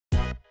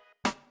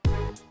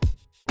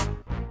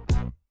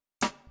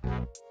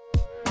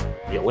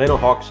The Atlanta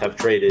Hawks have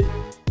traded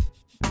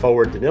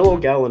forward Danilo,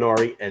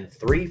 Gallinari, and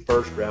 3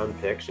 first-round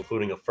picks,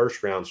 including a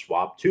first-round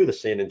swap, to the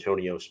San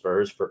Antonio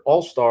Spurs for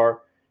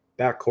all-star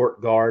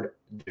backcourt guard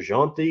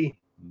Dejounte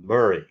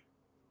Murray,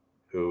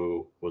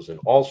 who was an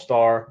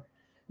all-star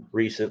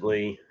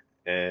recently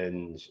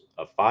and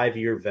a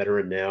 5-year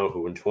veteran now,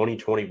 who in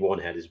 2021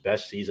 had his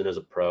best season as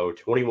a pro,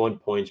 21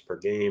 points per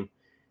game,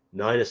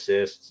 9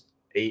 assists,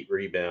 8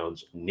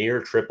 rebounds,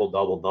 near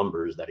triple-double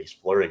numbers that he's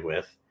flirting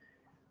with.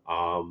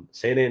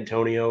 San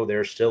Antonio,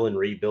 they're still in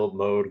rebuild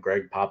mode.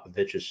 Greg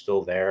Popovich is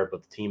still there,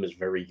 but the team is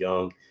very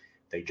young.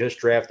 They just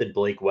drafted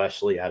Blake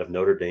Wesley out of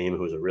Notre Dame,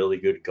 who's a really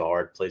good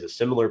guard, plays a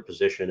similar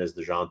position as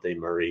Dejounte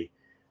Murray.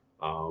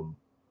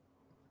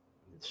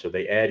 So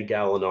they add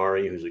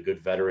Gallinari, who's a good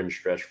veteran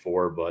stretch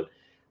four, but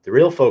the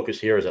real focus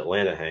here is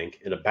Atlanta, Hank,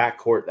 in a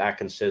backcourt that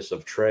consists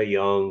of Trae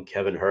Young,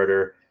 Kevin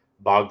Huerter,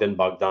 Bogdan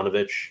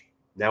Bogdanovic,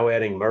 now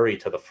adding Murray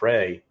to the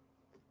fray.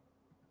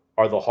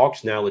 Are the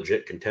Hawks now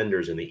legit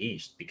contenders in the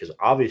East? Because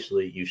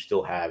obviously you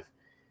still have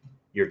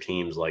your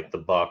teams like the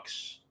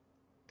Bucks,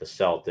 the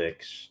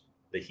Celtics,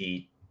 the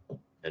Heat,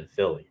 and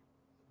Philly.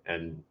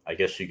 And I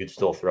guess you could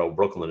still throw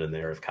Brooklyn in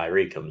there if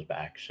Kyrie comes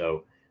back.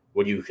 So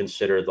would you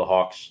consider the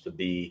Hawks to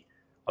be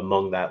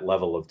among that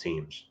level of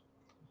teams?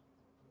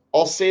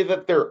 I'll say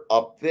that they're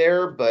up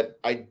there, but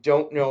I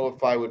don't know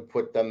if I would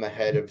put them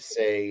ahead of,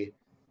 say,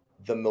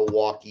 the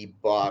Milwaukee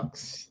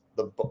Bucks.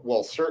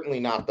 Certainly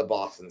not the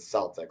Boston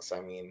Celtics. I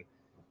mean,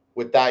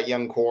 with that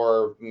young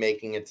core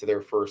making it to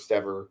their first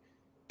ever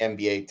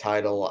NBA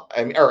title,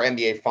 or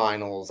NBA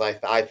Finals,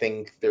 I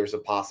think there's a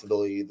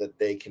possibility that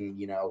they can,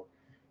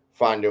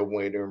 find a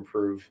way to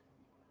improve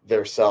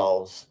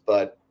themselves.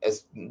 But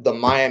as the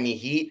Miami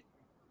Heat,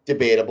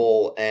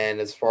 debatable.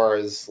 And as far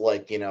as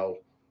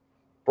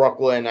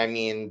Brooklyn, I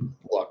mean,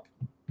 look,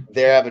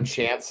 they have a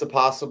chance to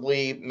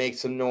possibly make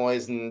some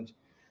noise and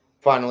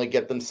finally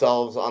get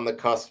themselves on the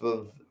cusp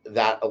of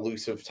that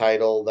elusive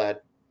title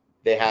that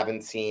they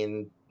haven't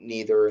seen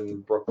neither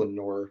in Brooklyn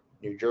nor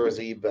New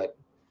Jersey. But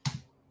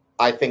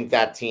I think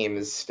that team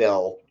is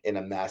still in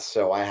a mess.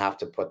 So I have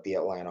to put the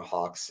Atlanta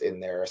Hawks in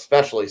there,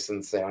 especially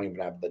since they don't even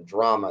have the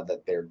drama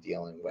that they're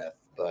dealing with.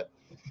 But,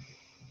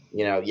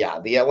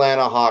 the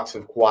Atlanta Hawks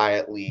have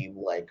quietly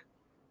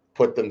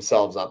put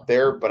themselves up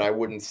there, but I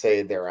wouldn't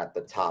say they're at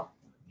the top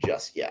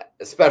just yet,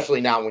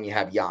 especially now when you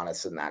have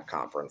Giannis in that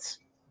conference.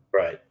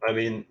 Right. I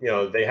mean,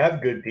 they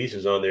have good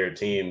pieces on their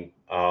team.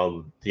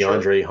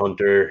 DeAndre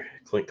Hunter,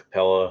 Clint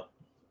Capella.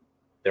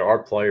 There are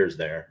players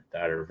there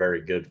that are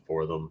very good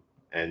for them.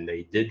 And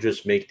they did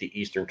just make the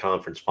Eastern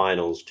Conference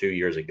Finals 2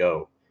 years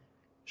ago.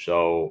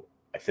 So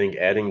I think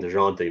adding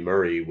Dejounte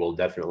Murray will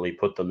definitely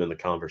put them in the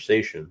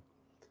conversation.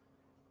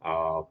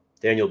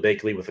 Daniel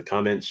Bakley with a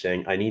comment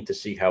saying, I need to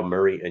see how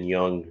Murray and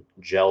Young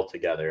gel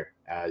together,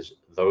 as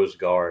those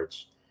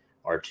guards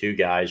are two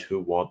guys who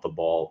want the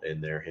ball in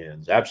their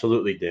hands.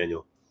 Absolutely,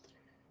 Daniel.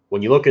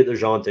 When you look at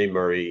Dejounte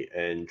Murray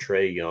and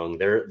Trae Young,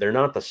 they're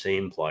not the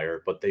same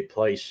player, but they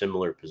play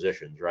similar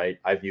positions, right?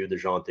 I view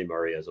Dejounte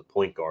Murray as a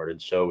point guard,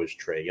 and so is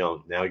Trae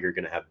Young. Now you're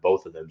going to have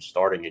both of them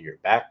starting in your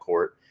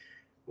backcourt,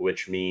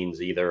 which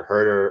means either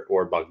Huerter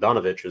or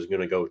Bogdanovic is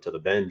going to go to the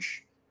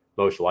bench,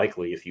 most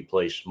likely if you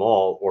play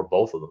small, or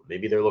both of them.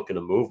 Maybe they're looking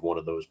to move one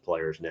of those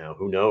players now.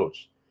 Who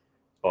knows?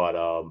 But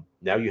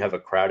now you have a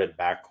crowded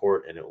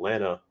backcourt in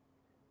Atlanta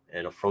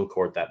and a front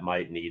court that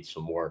might need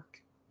some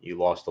work. You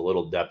lost a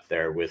little depth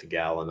there with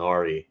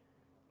Gallinari.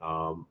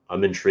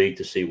 I'm intrigued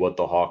to see what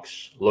the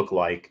Hawks look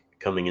like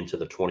coming into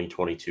the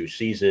 2022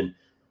 season.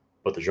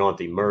 But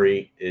Dejounte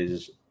Murray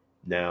is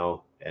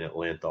now an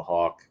Atlanta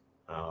Hawk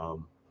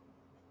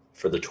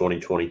for the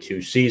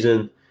 2022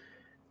 season.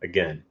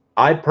 Again,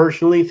 I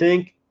personally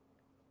think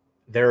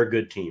they're a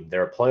good team.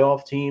 They're a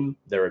playoff team.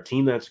 They're a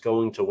team that's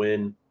going to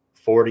win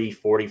 40,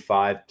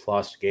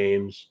 45-plus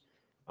games.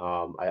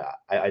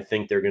 I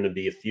think they're going to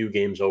be a few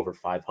games over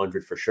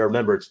 500 for sure.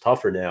 Remember, it's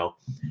tougher now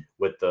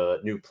with the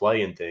new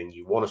play-in thing.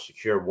 You want to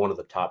secure one of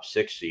the top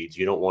 6 seeds.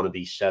 You don't want to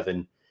be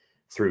 7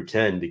 through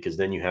 10 because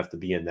then you have to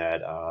be in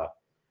that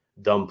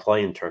dumb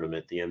play-in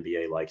tournament the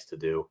NBA likes to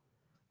do.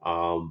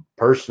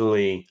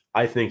 Personally,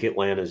 I think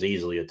Atlanta is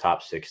easily a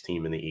top 6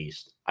 team in the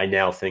East. I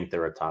now think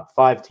they're a top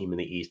 5 team in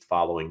the East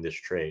following this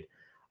trade.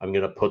 I'm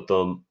going to put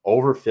them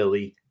over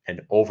Philly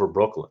and over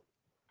Brooklyn.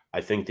 I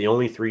think the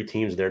only 3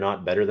 teams they're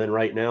not better than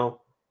right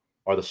now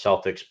are the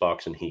Celtics,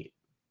 Bucks, and Heat,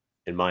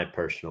 in my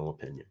personal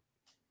opinion.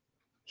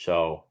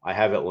 So I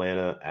have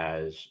Atlanta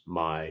as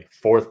my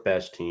 4th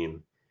best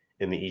team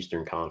in the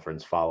Eastern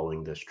Conference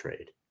following this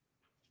trade.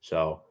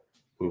 So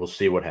we will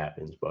see what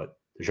happens. But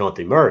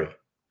Dejounte Murray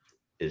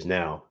is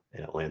now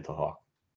an Atlanta Hawk.